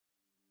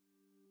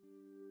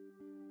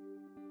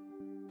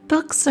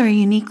Books are a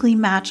uniquely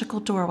magical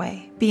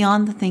doorway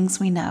beyond the things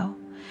we know.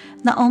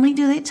 Not only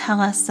do they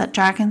tell us that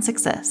dragons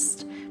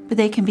exist, but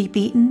they can be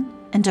beaten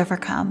and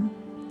overcome.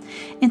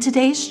 In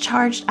today's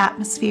charged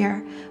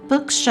atmosphere,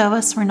 books show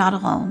us we're not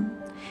alone.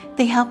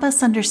 They help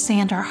us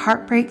understand our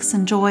heartbreaks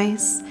and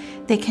joys.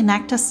 They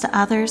connect us to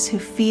others who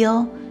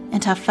feel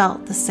and have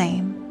felt the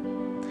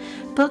same.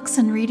 Books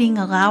and reading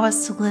allow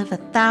us to live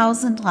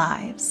 1,000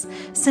 lives,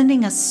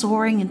 sending us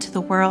soaring into the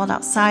world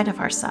outside of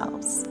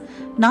ourselves,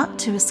 not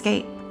to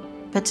escape,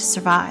 but to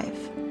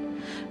survive.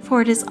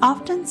 For it is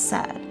often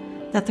said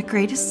that the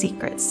greatest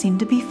secrets seem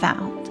to be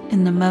found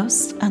in the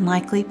most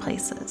unlikely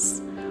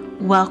places.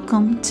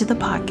 Welcome to the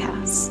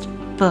podcast,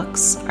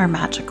 Books Are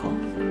Magical.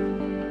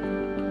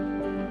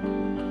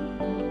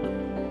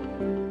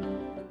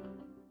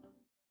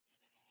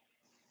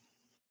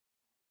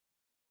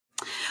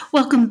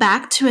 Welcome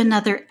back to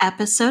another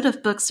episode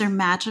of Books Are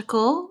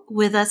Magical.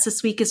 With us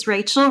this week is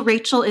Rachael.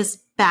 Rachael is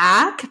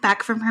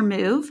back from her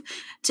move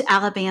to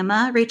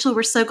Alabama. Rachael,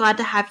 we're so glad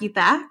to have you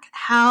back.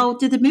 How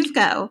did the move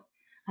go?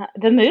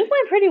 The move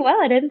went pretty well.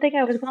 I didn't think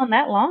I was gone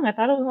that long. I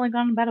thought I was only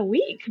gone about a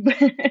week.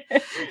 But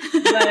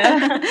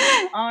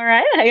all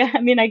right.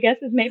 I guess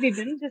it's maybe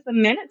been just a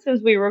minute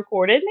since we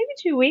recorded.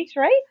 Maybe 2 weeks,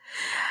 right?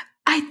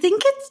 I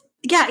think it's,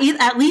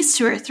 at least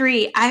 2 or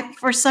 3.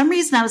 For some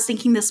reason, I was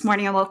thinking this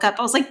morning, I woke up,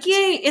 I was like,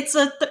 yay, it's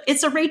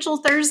a Rachael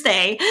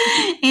Thursday.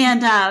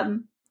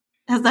 And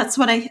that's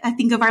what I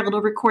think of our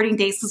little recording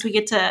days, because we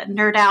get to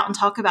nerd out and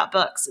talk about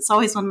books. It's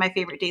always one of my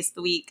favorite days of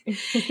the week.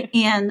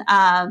 And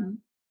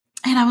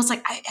I was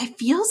like, it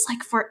feels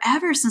like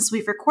forever since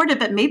we've recorded,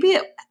 but maybe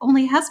it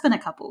only has been a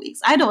couple weeks.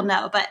 I don't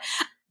know, but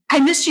I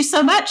missed you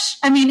so much.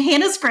 I mean,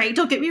 Hannah's great.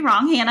 Don't get me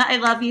wrong. Hannah, I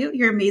love you.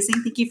 You're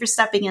amazing. Thank you for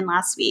stepping in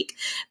last week.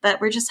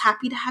 But we're just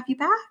happy to have you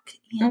back.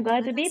 And I'm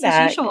glad to be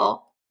back. As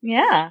usual.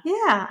 Yeah.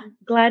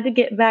 Glad to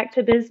get back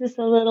to business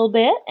a little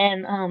bit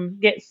and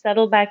get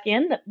settled back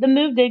in. The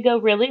move did go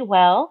really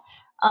well.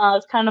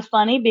 It's kind of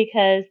funny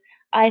because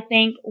I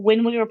think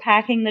when we were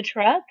packing the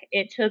truck,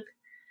 it took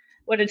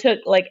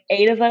like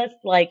 8 of us,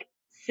 like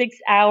 6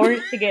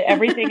 hours to get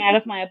everything out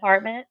of my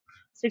apartment,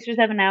 6 or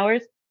 7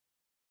 hours.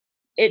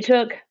 It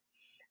took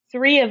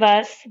 3 of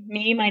us,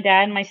 me, my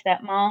dad, and my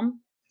stepmom,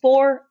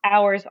 4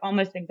 hours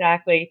almost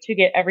exactly to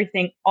get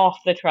everything off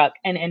the truck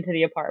and into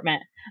the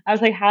apartment. I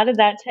was like, how did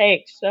that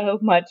take so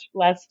much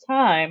less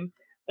time?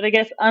 But I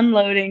guess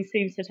unloading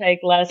seems to take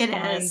less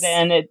time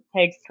than it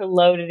takes to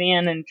load it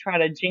in and try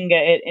to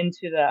Jenga it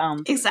into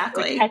the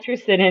exactly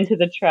Tetris it into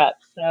the truck.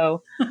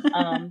 So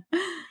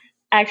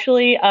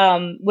actually,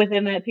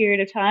 within that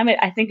period of time,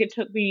 I think it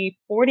took me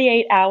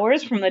 48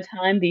 hours from the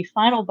time the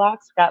final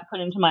box got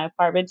put into my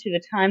apartment to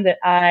the time that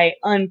I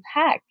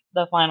unpacked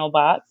the final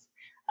box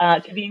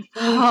to be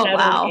fully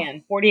settled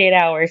in. 48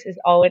 hours is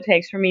all it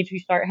takes for me to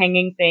start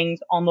hanging things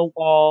on the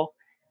wall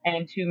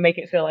and to make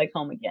it feel like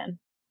home again.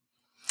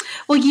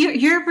 Well,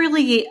 you're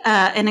really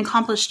an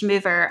accomplished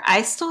mover.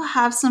 I still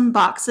have some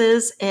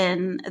boxes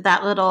in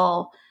that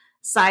little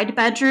side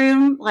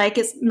bedroom, like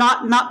it's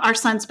not our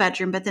son's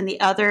bedroom, but then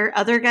the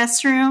other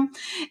guest room,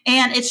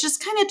 and it's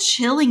just kind of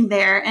chilling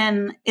there.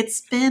 And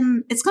it's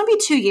going to be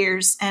 2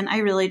 years, and I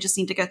really just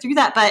need to go through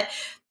that. But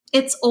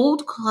it's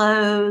old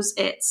clothes.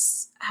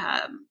 It's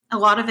a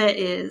lot of it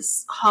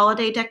is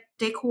holiday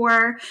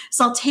decor.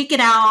 So I'll take it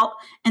out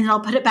and then I'll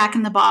put it back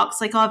in the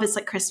box. Like all of it's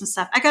like Christmas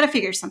stuff. I got to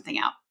figure something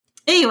out.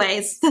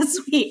 Anyways, this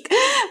week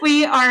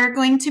we are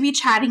going to be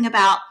chatting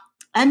about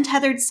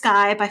Untethered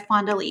Sky by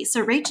Fonda Lee.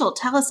 So Rachael,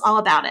 tell us all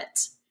about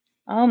it.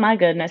 Oh my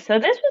goodness. So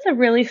this was a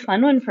really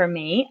fun one for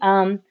me.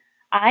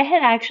 I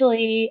had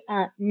actually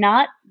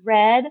not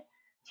read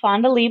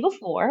Fonda Lee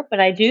before, but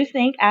I do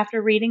think after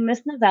reading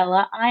this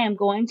novella, I am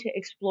going to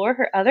explore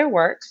her other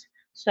works.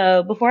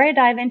 So before I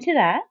dive into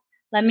that,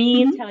 let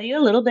me tell you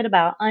a little bit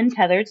about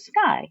Untethered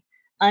Sky.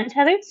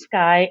 Untethered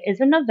Sky is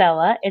a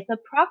novella. It's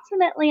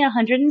approximately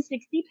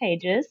 160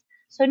 pages,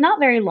 so not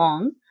very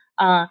long.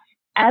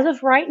 As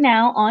of right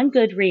now on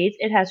Goodreads,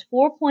 it has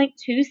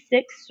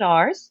 4.26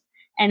 stars,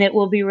 and it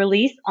will be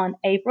released on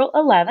April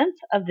 11th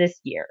of this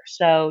year.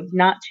 So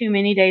not too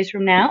many days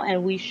from now,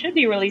 and we should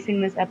be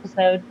releasing this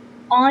episode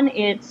on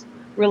its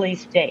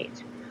release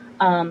date.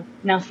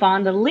 Now,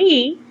 Fonda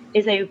Lee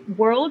is a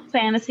World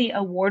Fantasy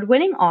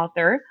Award-winning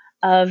author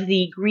of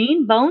the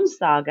Green Bones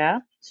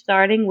saga,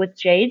 starting with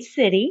Jade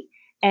City,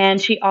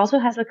 and she also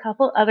has a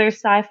couple other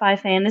sci-fi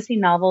fantasy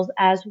novels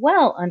as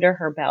well under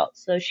her belt.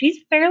 So she's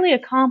fairly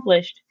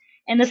accomplished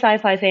in the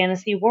sci-fi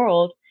fantasy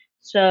world.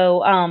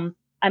 So I'm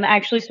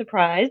actually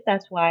surprised.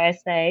 That's why I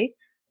say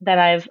that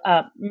I've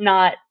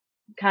not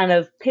kind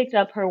of picked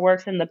up her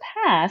works in the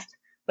past,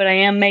 but I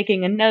am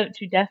making a note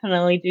to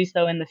definitely do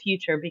so in the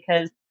future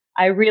because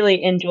I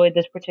really enjoyed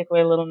this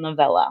particular little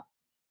novella.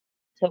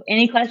 So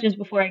any questions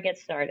before I get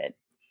started?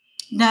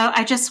 No,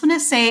 I just want to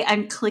say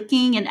I'm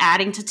clicking and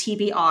adding to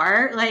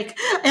TBR. Like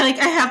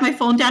I have my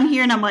phone down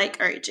here and I'm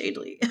like, all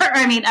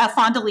right,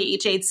 Fonda Lee,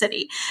 Jade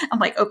City. I'm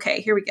like,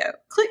 okay, here we go.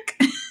 Click.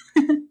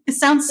 It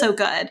sounds so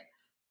good.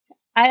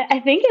 I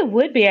think it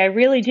would be. I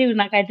really do.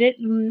 Like I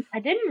didn't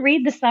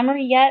read the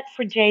summary yet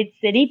for Jade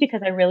City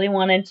because I really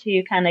wanted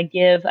to kind of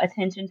give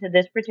attention to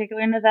this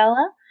particular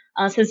novella,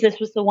 since this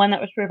was the one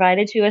that was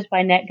provided to us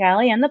by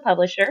NetGalley and the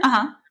publisher.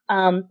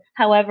 Uh-huh.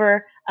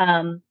 However,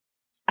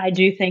 I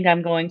do think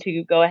I'm going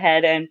to go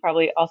ahead and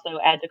probably also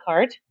add to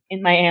cart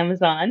in my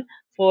Amazon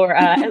for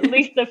at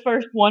least the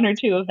first one or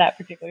two of that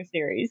particular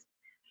series.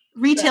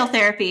 Retail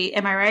therapy,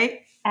 am I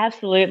right?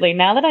 Absolutely.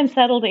 Now that I'm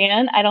settled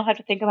in, I don't have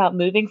to think about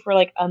moving for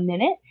like a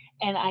minute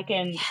and I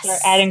can start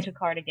adding to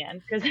cart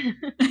again. Because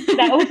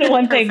that was the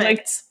one thing,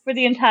 like for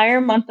the entire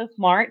month of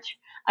March,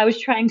 I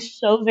was trying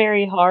so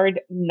very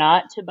hard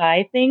not to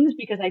buy things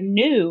because I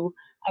knew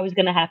I was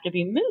going to have to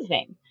be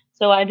moving.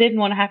 So I didn't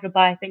want to have to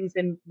buy things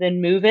and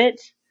then move it.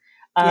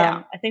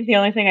 I think the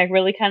only thing I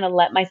really kind of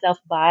let myself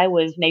buy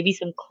was maybe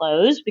some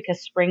clothes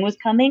because spring was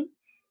coming.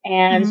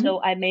 And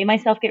so I made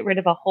myself get rid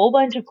of a whole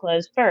bunch of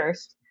clothes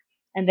first.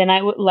 And then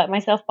I would let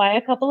myself buy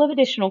a couple of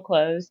additional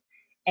clothes.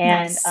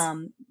 And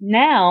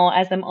now,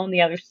 as I'm on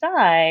the other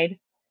side,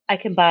 I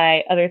can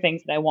buy other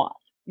things that I want.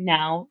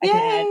 Now I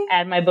can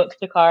add my books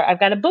to cart. I've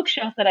got a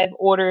bookshelf that I've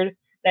ordered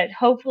that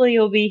hopefully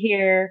will be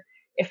here,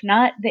 if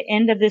not the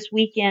end of this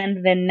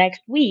weekend, then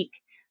next week,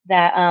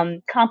 that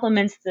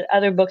complements the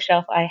other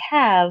bookshelf I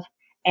have,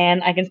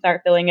 and I can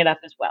start filling it up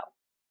as well.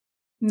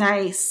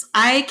 Nice.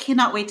 I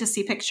cannot wait to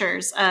see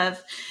pictures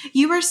of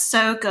you. Are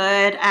so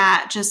good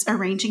at just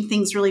arranging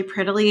things really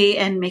prettily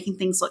and making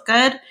things look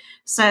good.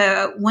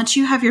 So once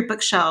you have your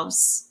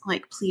bookshelves,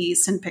 like,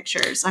 please send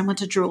pictures. I want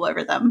to drool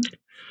over them.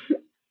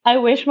 I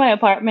wish my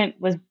apartment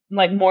was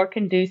like more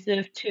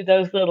conducive to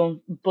those little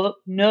book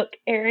nook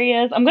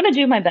areas. I'm going to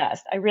do my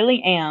best. I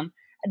really am.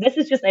 This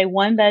is just a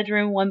one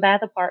bedroom, one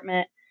bath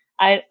apartment.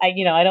 I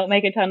don't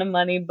make a ton of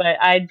money,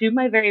 but I do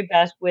my very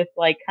best with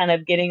like kind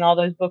of getting all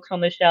those books on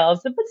the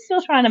shelves, but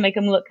still trying to make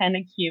them look kind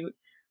of cute.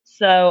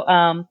 So,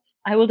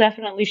 I will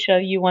definitely show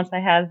you once I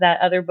have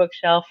that other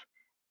bookshelf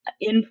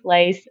in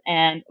place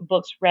and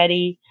books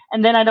ready.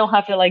 And then I don't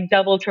have to like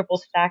double, triple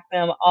stack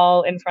them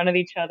all in front of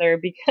each other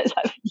because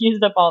I've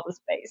used up all the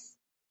space.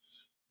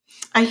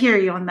 I hear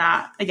you on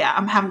that. Yeah,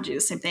 I'm having to do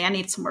the same thing. I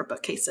need some more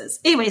bookcases.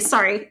 Anyway,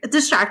 sorry,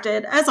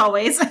 distracted as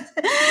always.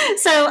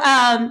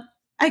 So,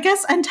 I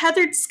guess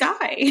Untethered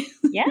Sky.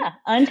 Yeah,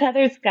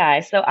 Untethered Sky.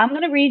 So I'm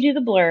going to read you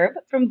the blurb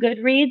from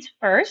Goodreads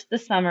first, the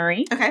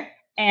summary. Okay.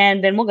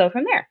 And then we'll go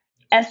from there.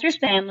 Esther's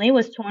family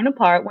was torn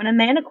apart when a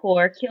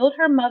manticore killed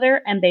her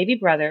mother and baby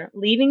brother,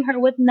 leaving her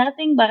with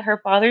nothing but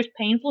her father's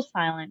painful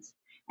silence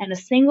and a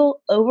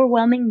single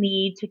overwhelming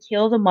need to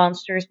kill the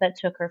monsters that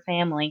took her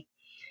family.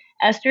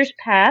 Esther's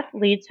path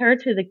leads her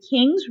to the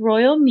king's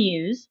royal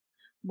mews,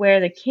 where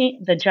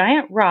the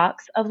giant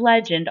rocks of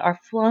legend are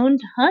flown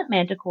to hunt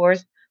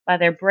manticores by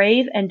their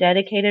brave and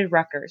dedicated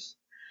ruckers.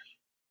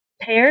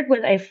 Paired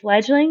with a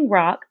fledgling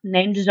rock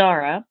named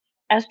Zara,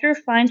 Esther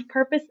finds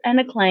purpose and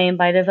acclaim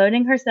by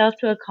devoting herself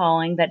to a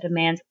calling that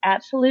demands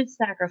absolute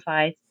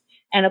sacrifice,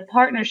 and a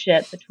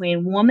partnership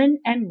between woman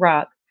and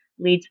rock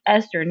leads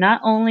Esther not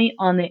only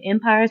on the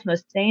Empire's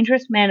most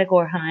dangerous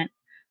manticore hunt,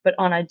 but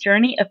on a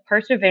journey of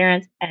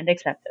perseverance and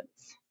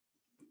acceptance.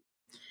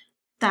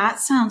 That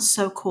sounds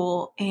so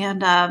cool.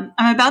 And I'm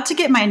about to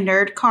get my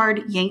nerd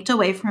card yanked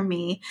away from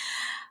me.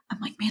 I'm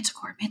like,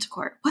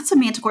 manticore. What's a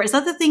manticore? Is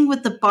that the thing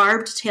with the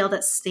barbed tail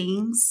that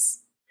stings?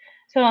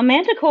 So a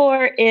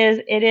manticore is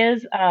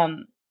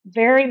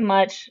very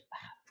much,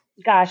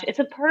 gosh, it's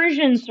a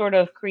Persian sort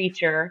of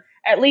creature.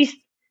 At least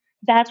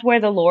that's where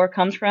the lore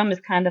comes from, is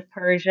kind of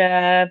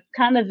Persia,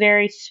 kind of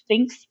very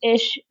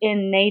Sphinx-ish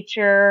in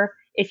nature.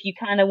 If you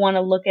kind of want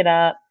to look it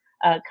up,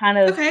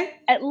 Okay.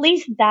 At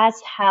least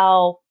that's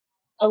how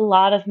a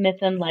lot of myth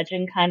and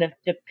legend kind of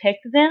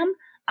depict them.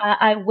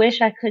 I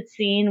wish I could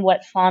seen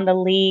what Fonda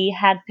Lee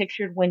had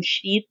pictured when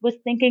she was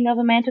thinking of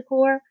a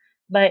manticore,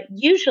 but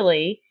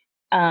usually,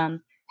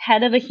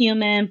 head of a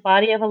human,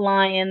 body of a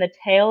lion, the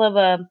tail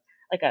of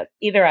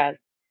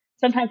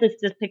sometimes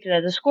it's depicted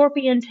as a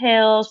scorpion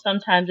tail,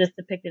 sometimes it's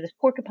depicted as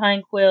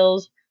porcupine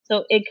quills,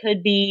 so it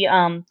could be,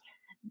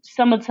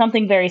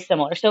 something very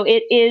similar. So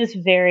it is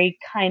very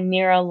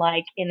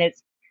chimera-like in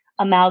its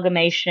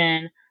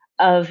amalgamation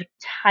of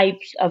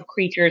types of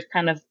creatures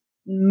kind of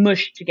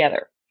mushed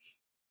together.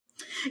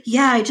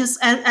 Yeah, I just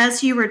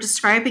as you were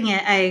describing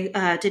it,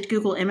 I did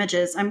Google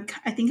Images. I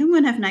think I'm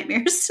going to have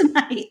nightmares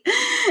tonight.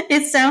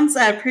 It sounds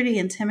pretty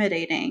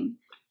intimidating.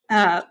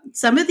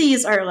 Some of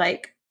these are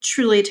like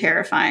truly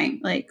terrifying.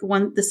 Like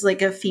this is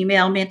like a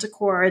female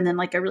manticore, and then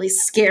like a really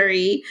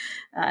scary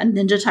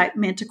ninja type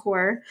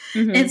manticore.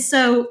 Mm-hmm. And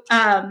so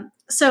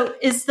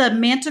is the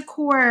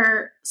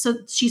manticore? So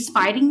she's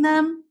fighting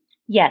them.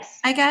 Yes,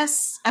 I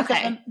guess.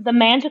 Okay. So the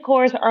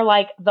manticores are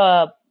like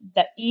the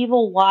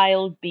evil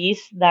wild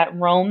beasts that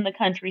roam the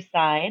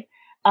countryside.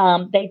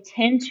 They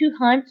tend to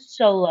hunt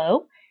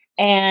solo,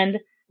 and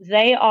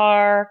they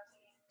are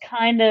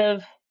kind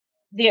of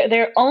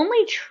their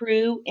only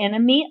true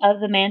enemy of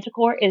the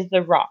manticore is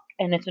the rock,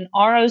 and it's an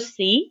ROC,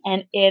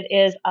 and it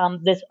is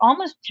this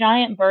almost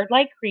giant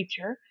bird-like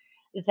creature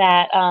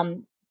that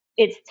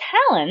its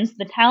talons,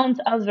 the talons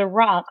of the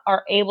rock,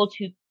 are able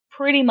to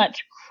pretty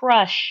much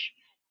crush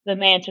the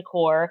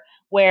manticore,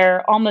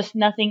 where almost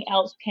nothing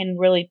else can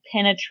really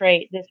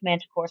penetrate this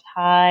manticore's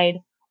hide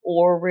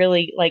or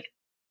really like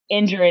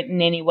injure it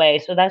in any way.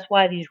 So that's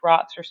why these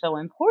rocks are so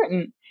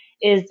important,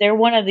 is they're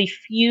one of the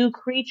few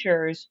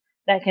creatures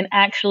that can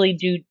actually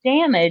do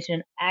damage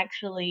and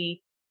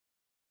actually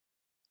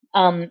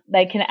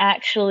they can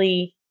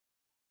actually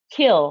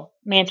kill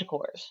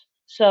manticores.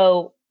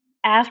 So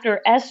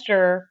after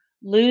Esther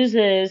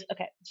loses,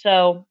 okay,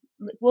 so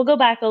we'll go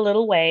back a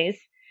little ways.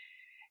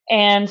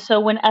 And so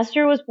when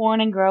Esther was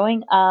born and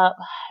growing up,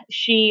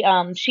 she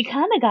kind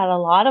of got a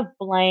lot of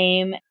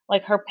blame.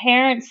 Like her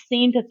parents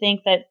seemed to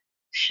think that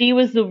she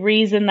was the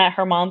reason that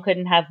her mom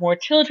couldn't have more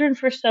children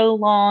for so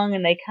long,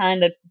 and they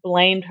kind of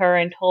blamed her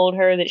and told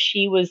her that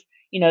she was,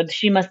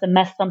 she must have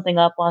messed something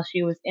up while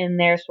she was in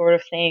there, sort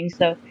of thing.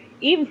 So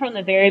even from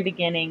the very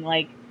beginning,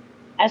 like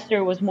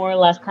Esther was more or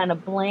less kind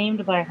of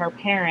blamed by her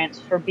parents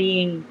for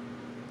being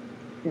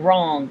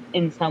wrong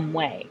in some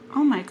way.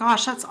 Oh my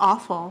gosh, that's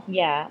awful.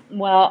 Yeah.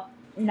 Well,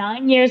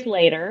 9 years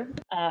later,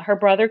 her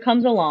brother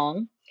comes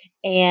along,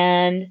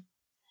 and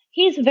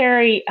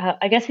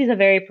I guess he's a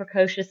very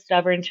precocious,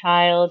 stubborn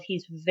child.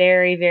 He's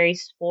very, very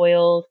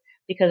spoiled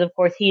because, of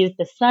course, he is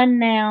the son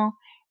now,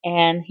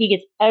 and he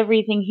gets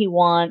everything he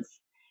wants.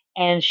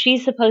 And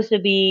she's supposed to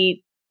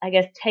be, I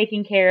guess,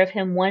 taking care of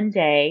him one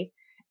day.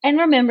 And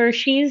remember,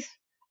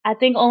 I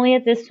think only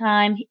at this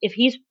time, if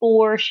he's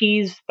 4,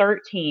 she's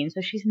 13. So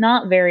she's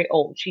not very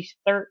old. She's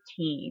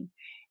 13.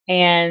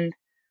 And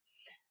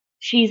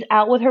she's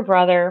out with her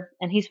brother,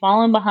 and he's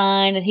falling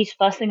behind, and he's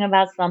fussing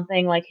about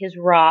something like his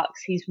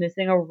rocks. He's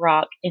missing a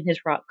rock in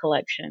his rock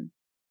collection.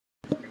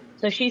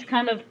 So she's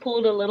kind of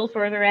pulled a little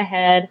further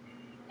ahead,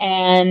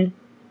 and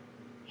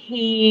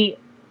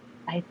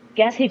I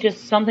guess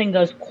something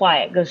goes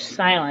quiet, goes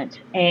silent,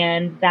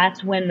 and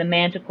that's when the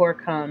manticore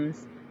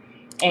comes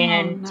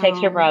and takes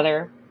her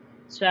brother.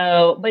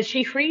 So, but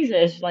she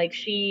freezes, like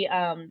she's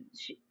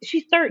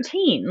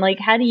 13. Like,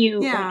 how do you,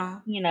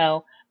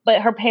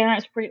 but her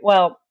parents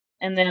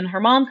and then her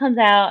mom comes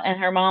out, and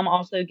her mom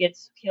also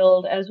gets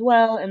killed as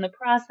well in the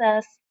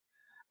process.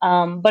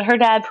 But her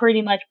dad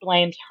pretty much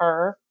blames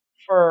her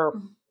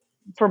for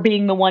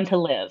being the one to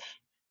live,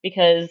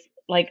 because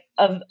like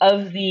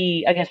of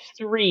the, I guess,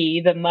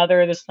 3, the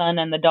mother, the son,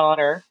 and the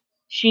daughter,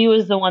 she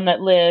was the one that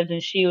lived,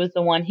 and she was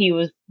the one he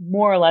was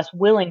more or less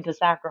willing to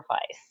sacrifice.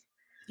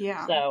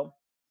 Yeah. So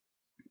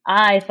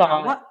I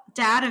thought, what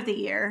dad of the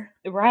year?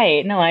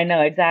 Right. No, I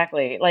know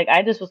exactly. Like,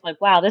 I just was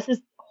like, wow, this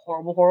is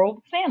horrible,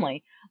 horrible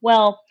family.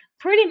 Well,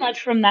 pretty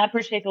much from that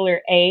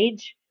particular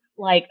age,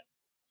 like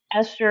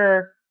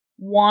Esther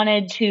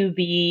wanted to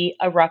be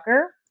a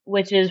rucker,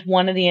 which is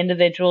one of the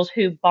individuals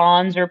who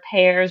bonds or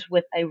pairs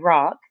with a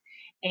rock,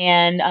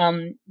 and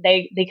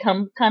they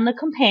become kind of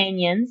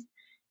companions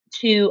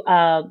to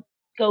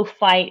go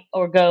fight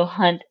or go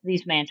hunt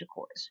these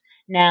manticores.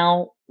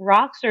 Now,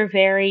 rocks are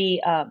very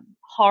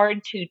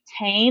hard to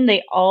tame.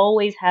 They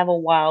always have a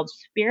wild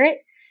spirit,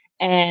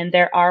 and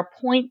there are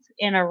points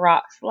in a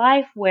rock's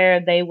life where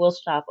they will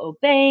stop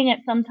obeying at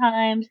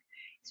sometimes.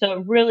 So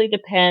it really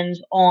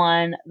depends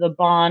on the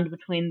bond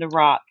between the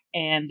rock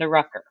and the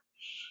rucker.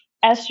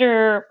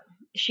 Esther,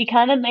 she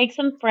kind of makes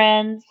some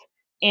friends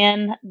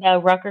in the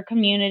rucker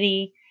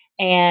community,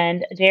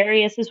 and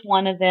Darius is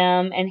one of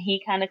them, and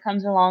he kind of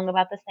comes along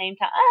about the same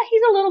time.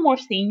 He's a little more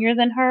senior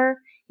than her.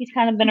 He's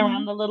kind of been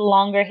around a little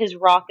longer. His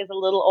rock is a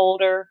little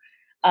older.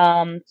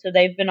 So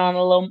they've been on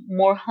a little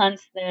more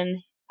hunts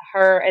than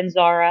her and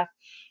Zara.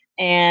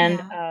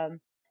 And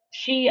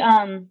she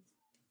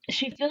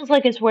feels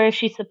like it's where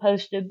she's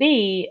supposed to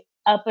be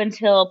up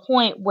until a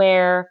point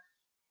where,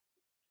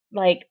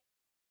 like,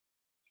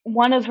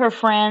 one of her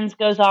friends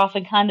goes off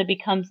and kind of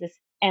becomes this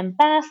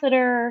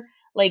ambassador,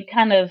 like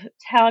kind of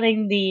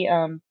touting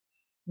the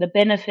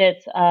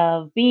benefits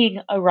of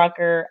being a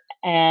rucker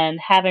and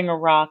having a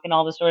rock and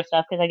all this sort of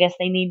stuff, because I guess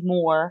they need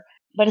more.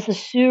 But it's a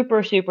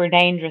super, super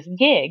dangerous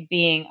gig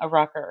being a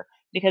rucker,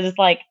 because it's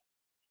like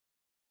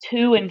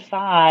 2 in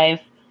 5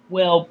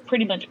 will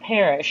pretty much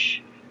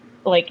perish,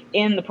 like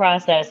in the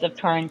process of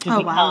trying to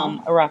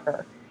become a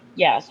rucker.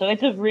 Yeah, so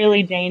it's a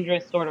really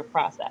dangerous sort of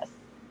process.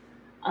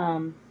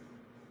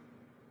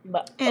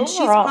 But and overall, she's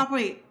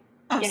probably.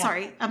 Oh, yeah.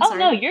 Sorry. I'm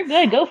sorry. Oh, no, you're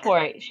good. Go for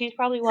it. She's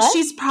probably what?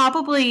 She's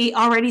probably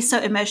already so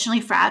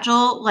emotionally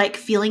fragile, like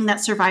feeling that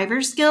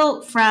survivor's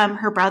guilt from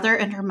her brother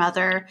and her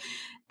mother.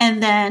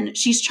 And then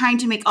she's trying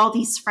to make all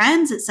these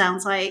friends, it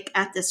sounds like,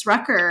 at this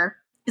rucker.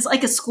 Is it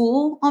like a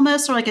school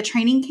almost, or like a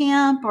training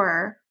camp,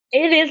 or?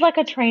 It is like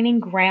a training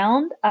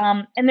ground.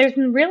 And there's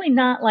really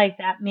not like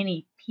that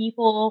many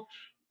people.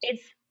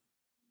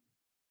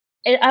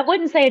 I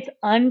wouldn't say it's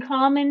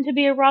uncommon to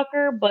be a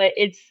rucker, but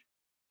it's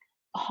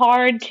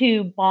hard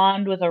to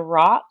bond with a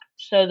rock.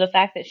 So the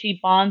fact that she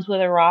bonds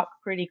with a rock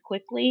pretty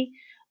quickly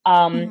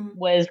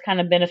was kind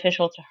of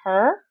beneficial to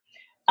her.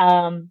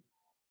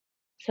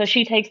 So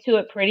she takes to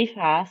it pretty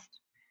fast.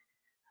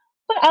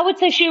 But I would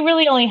say she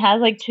really only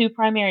has like 2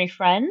 primary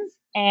friends,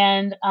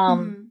 and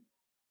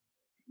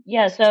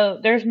Yeah, so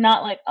there's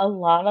not like a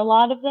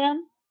lot of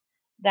them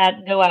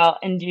that go out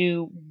and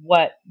do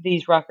what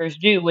these ruckers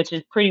do, which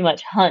is pretty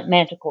much hunt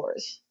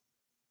manticores.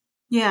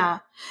 Yeah.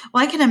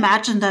 Well, I can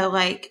imagine though,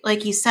 like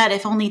you said,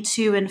 if only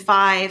two and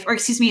five, or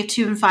excuse me, if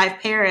two and five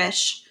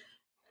perish,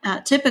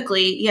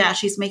 typically, yeah,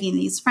 she's making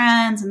these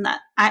friends, and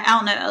that I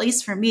don't know. At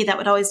least for me, that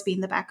would always be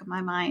in the back of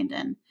my mind.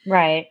 And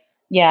Right.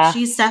 Yeah.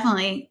 she's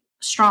definitely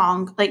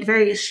strong, like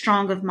very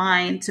strong of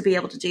mind to be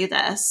able to do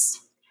this.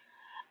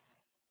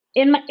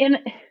 In my,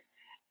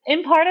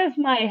 in part of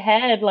my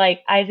head,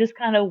 like I just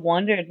kind of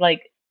wondered,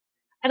 like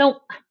I don't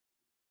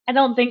I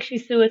don't think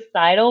she's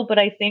suicidal, but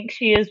I think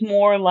she is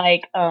more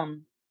like I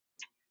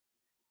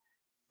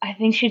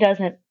think she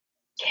doesn't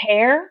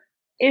care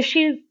if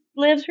she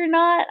lives or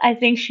not. I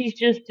think she's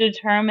just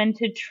determined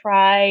to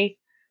try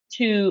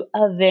to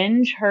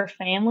avenge her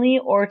family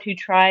or to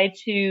try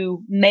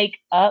to make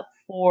up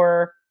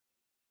for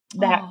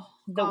that Oh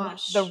the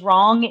gosh.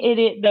 wrong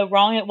the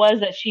wrong it was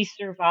that she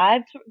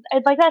survived.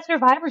 It's like that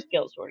survivor's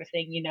guilt sort of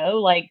thing,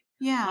 like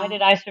why Yeah.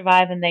 did I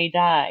survive and they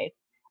died?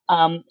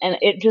 And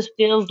it just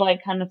feels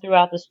like kind of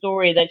throughout the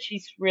story that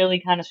she's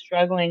really kind of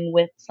struggling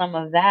with some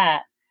of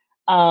that.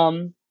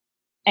 Um,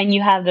 and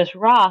you have this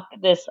rock,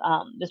 this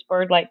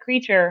bird-like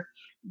creature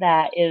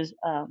that is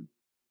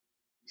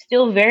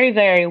still very,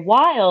 very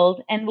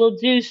wild and will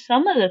do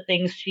some of the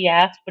things she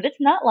asks, but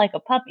it's not like a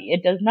puppy.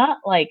 It does not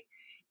like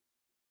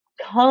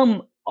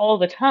come all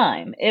the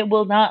time. It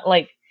will not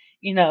like,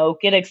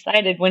 get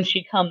excited when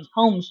she comes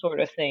home sort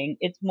of thing.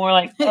 It's more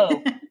like,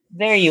 oh, Kind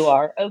there you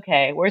are.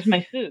 Okay, where's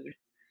my food?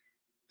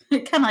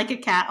 of like a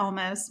cat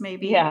almost,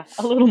 maybe. Yeah,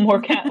 a little more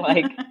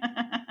cat-like.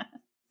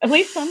 At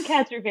least some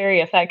cats are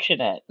very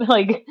affectionate.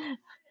 Like this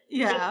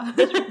Yeah.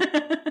 this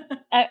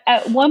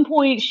at one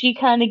point she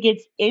kind of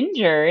gets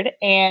injured,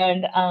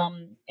 and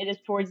it is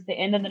towards the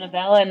end of the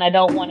novella, and I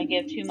don't want to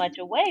give too much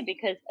away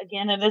because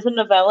again it is a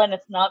novella and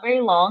it's not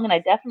very long, and I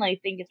definitely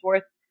think it's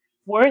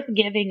worth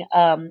giving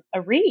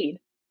a read.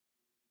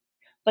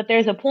 But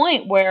there's a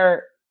point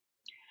where,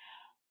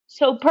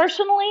 so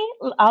personally,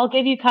 I'll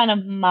give you kind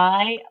of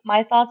my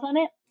thoughts on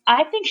it.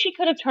 I think she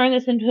could have turned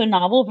this into a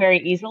novel very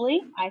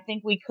easily. I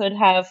think we could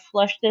have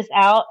flushed this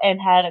out and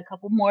had a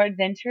couple more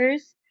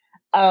adventures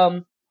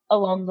um,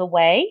 along the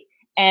way.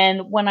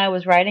 And when I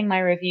was writing my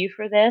review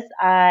for this,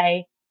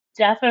 I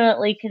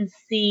definitely can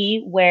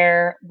see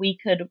where we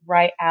could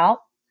write out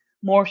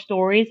more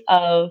stories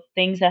of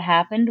things that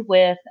happened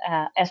with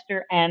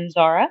Esther and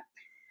Zara,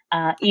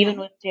 even Okay.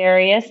 with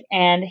Darius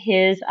and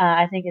his,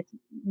 I think it's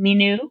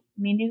Minu.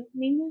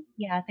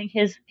 Yeah, I think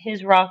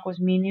his rock was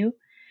Minu.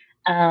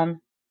 Um,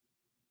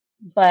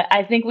 but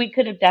I think we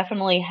could have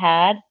definitely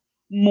had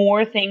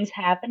more things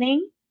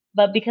happening.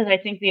 But because I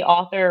think the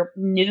author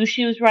knew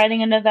she was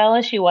writing a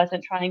novella, she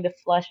wasn't trying to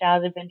flush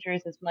out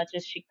adventures as much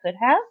as she could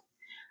have.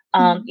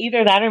 Mhm.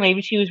 Either that or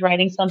maybe she was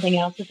writing something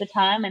else at the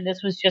time, and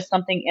this was just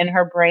something in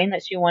her brain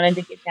that she wanted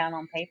to get down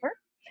on paper.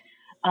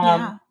 Um,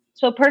 Yeah.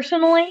 so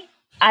personally,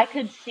 I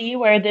could see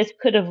where this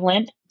could have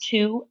lent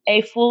to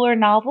a fuller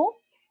novel,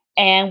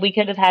 and we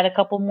could have had a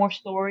couple more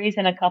stories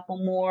and a couple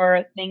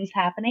more things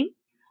happening.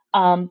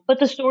 But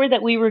the story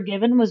that we were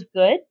given was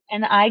good,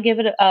 and I give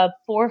it a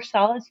 4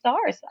 solid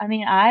stars. I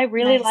mean, I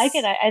really like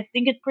it. Nice. I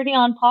think it's pretty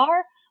on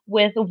par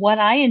with what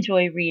I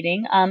enjoy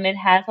reading. It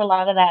has a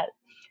lot of that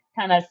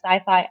kind of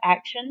sci-fi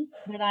action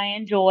that I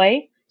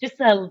enjoy. Just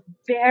a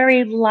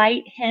very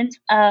light hint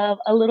of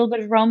a little bit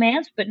of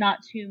romance, but not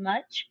too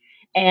much,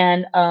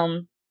 and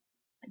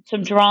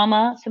some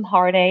drama, some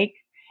heartache,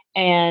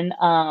 and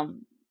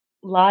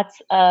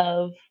lots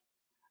of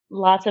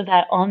lots of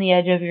that on the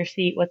edge of your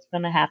seat. What's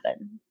going to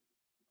happen?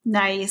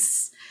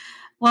 Nice.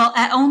 Well,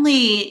 at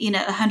only,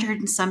 100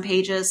 and some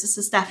pages, this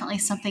is definitely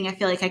something I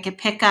feel like I could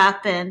pick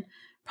up and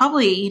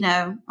probably,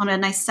 on a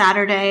nice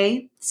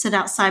Saturday, sit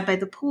outside by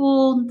the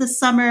pool this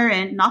summer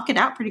and knock it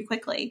out pretty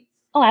quickly.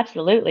 Oh,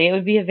 absolutely. It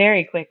would be a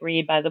very quick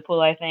read by the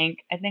pool. I think.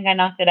 I think I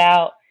knocked it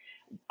out.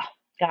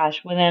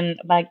 Gosh, within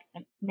like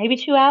maybe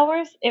 2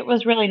 hours. It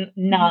was really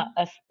not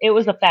Mhm. a. It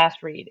was a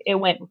fast read. It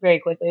went very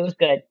quickly. It was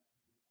good.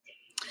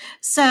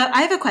 So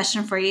I have a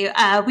question for you.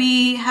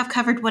 We have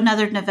covered one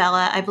other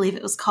novella. I believe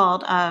it was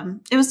called,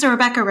 it was the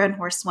Rebecca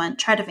Roanhorse one,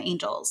 Tread of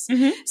Angels.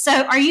 Hmm.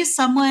 So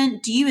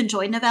do you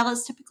enjoy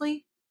novellas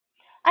typically?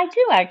 I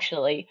do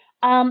actually.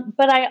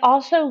 But I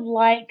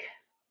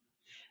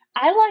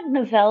like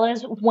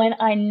novellas when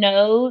I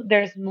know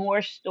there's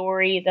more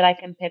story that I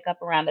can pick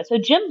up around it. So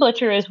Jim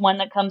Butcher is one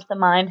that comes to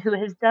mind who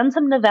has done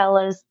some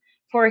novellas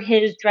for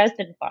his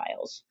Dresden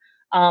Files.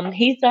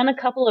 He's done a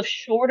couple of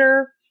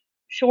shorter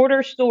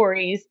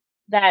stories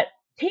that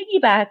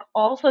piggyback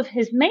off of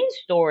his main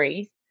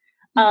stories,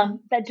 Mm-hmm.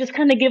 that just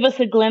kind of give us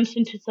a glimpse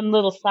into some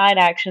little side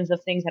actions of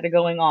things that are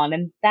going on.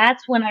 And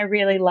that's when I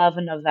really love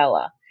a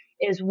novella,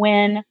 is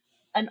when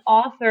an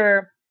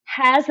author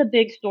has a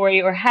big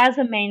story or has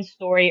a main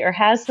story or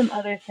has some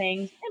other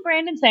things, and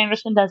Brandon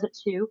Sanderson does it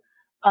too.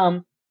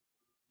 Um,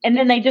 and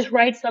then they just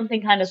write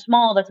something kind of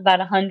small that's about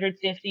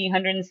 150,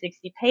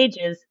 160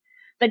 pages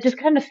that just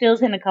kind of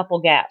fills in a couple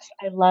gaps.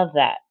 I love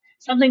that.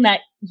 something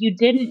that you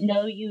didn't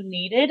know you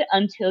needed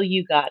until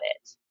you got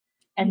it.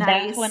 And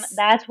Nice.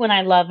 that's when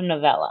I love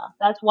novella.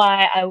 That's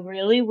why I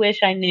really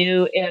wish I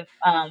knew if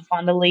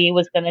Fonda Lee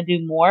was going to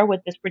do more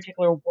with this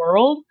particular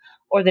world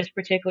or this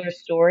particular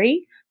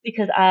story,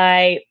 because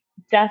I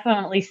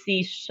definitely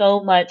see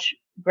so much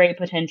great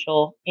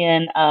potential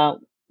in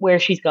where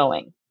she's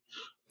going.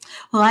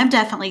 Well, I'm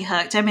definitely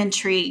hooked. I'm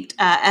intrigued.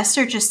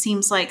 Esther just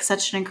seems like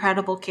such an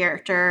incredible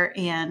character,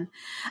 and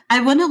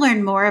I want to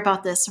learn more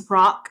about this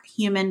rock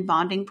human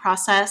bonding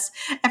process.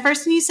 At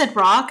first, when you said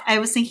rock, I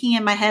was thinking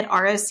in my head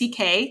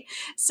ROCK.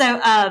 So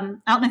I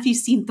don't know if you've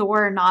seen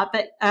Thor or not,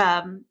 but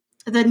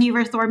the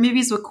newer Thor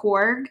movies with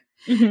Korg,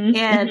 Mm-hmm,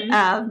 and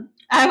mm-hmm.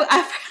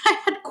 I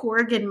had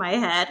Korg in my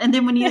head, and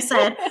then when you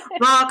said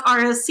rock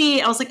ROC,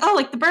 I was like, oh,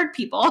 like the bird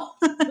people.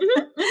 But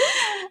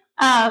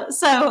yeah,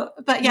 That's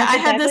I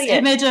had exactly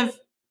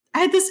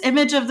this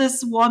image of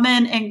this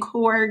woman and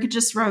Korg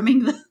just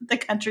roaming the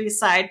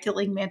countryside,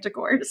 killing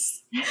manticores.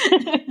 He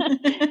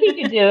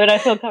could do it. I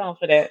feel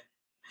confident.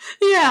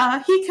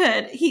 Yeah, he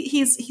could.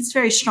 He's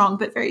very strong,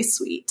 but very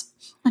sweet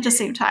at the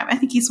same time. I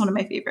think he's one of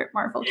my favorite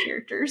Marvel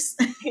characters.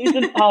 He's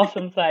an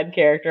awesome side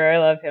character. I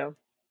love him.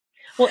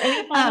 Well,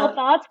 any final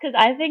thoughts? Because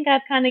I think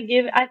I've kind of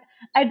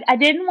I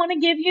didn't want to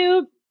give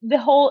you the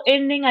whole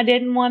ending. I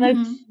didn't want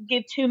to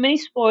give too many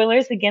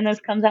spoilers. Again, this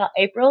comes out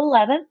April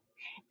 11th.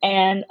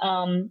 And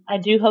I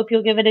do hope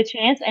you'll give it a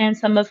chance, and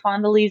some of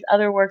Fonda Lee's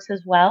other works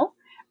as well.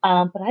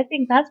 But I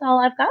think that's all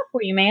I've got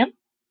for you, ma'am.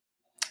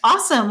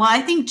 Awesome. Well,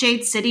 I think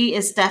Jade City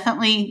is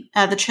definitely,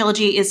 the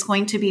trilogy is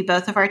going to be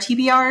both of our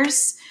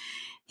TBRs.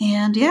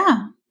 And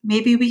yeah,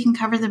 maybe we can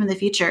cover them in the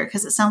future,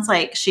 because it sounds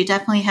like she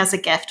definitely has a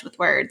gift with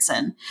words,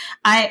 and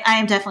I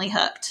am definitely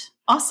hooked.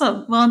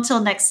 Awesome. Well, until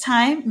next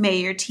time, may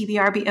your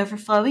TBR be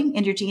overflowing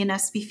and your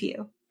DNS be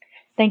few.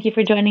 Thank you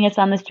for joining us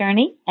on this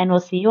journey, and we'll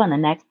see you on the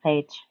next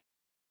page.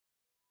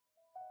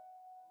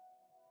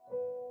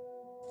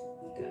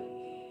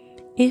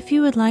 If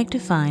you would like to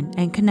find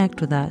and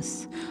connect with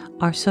us,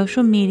 our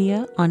social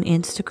media on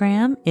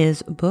Instagram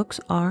is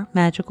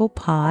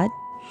booksaремagicalpod.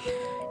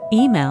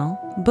 Email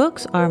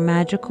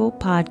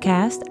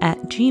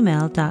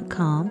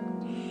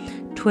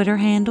booksaремagicalpodcast@gmail.com. Twitter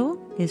handle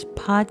is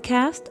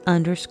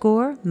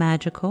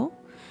podcast_magical.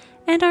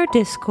 And our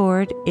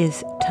Discord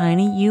is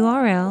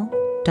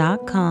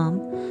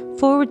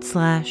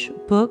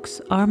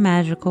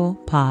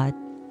tinyurl.com/booksaремagicalpod.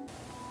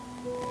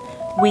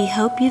 We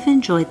hope you've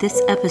enjoyed this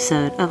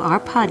episode of our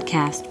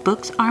podcast,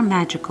 Books Are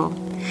Magical.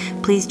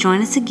 Please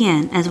join us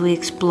again as we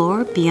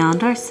explore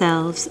beyond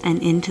ourselves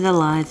and into the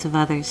lives of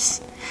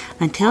others.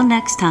 Until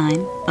next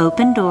time,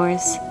 open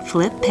doors,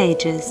 flip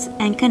pages,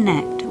 and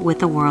connect with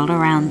the world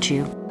around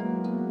you.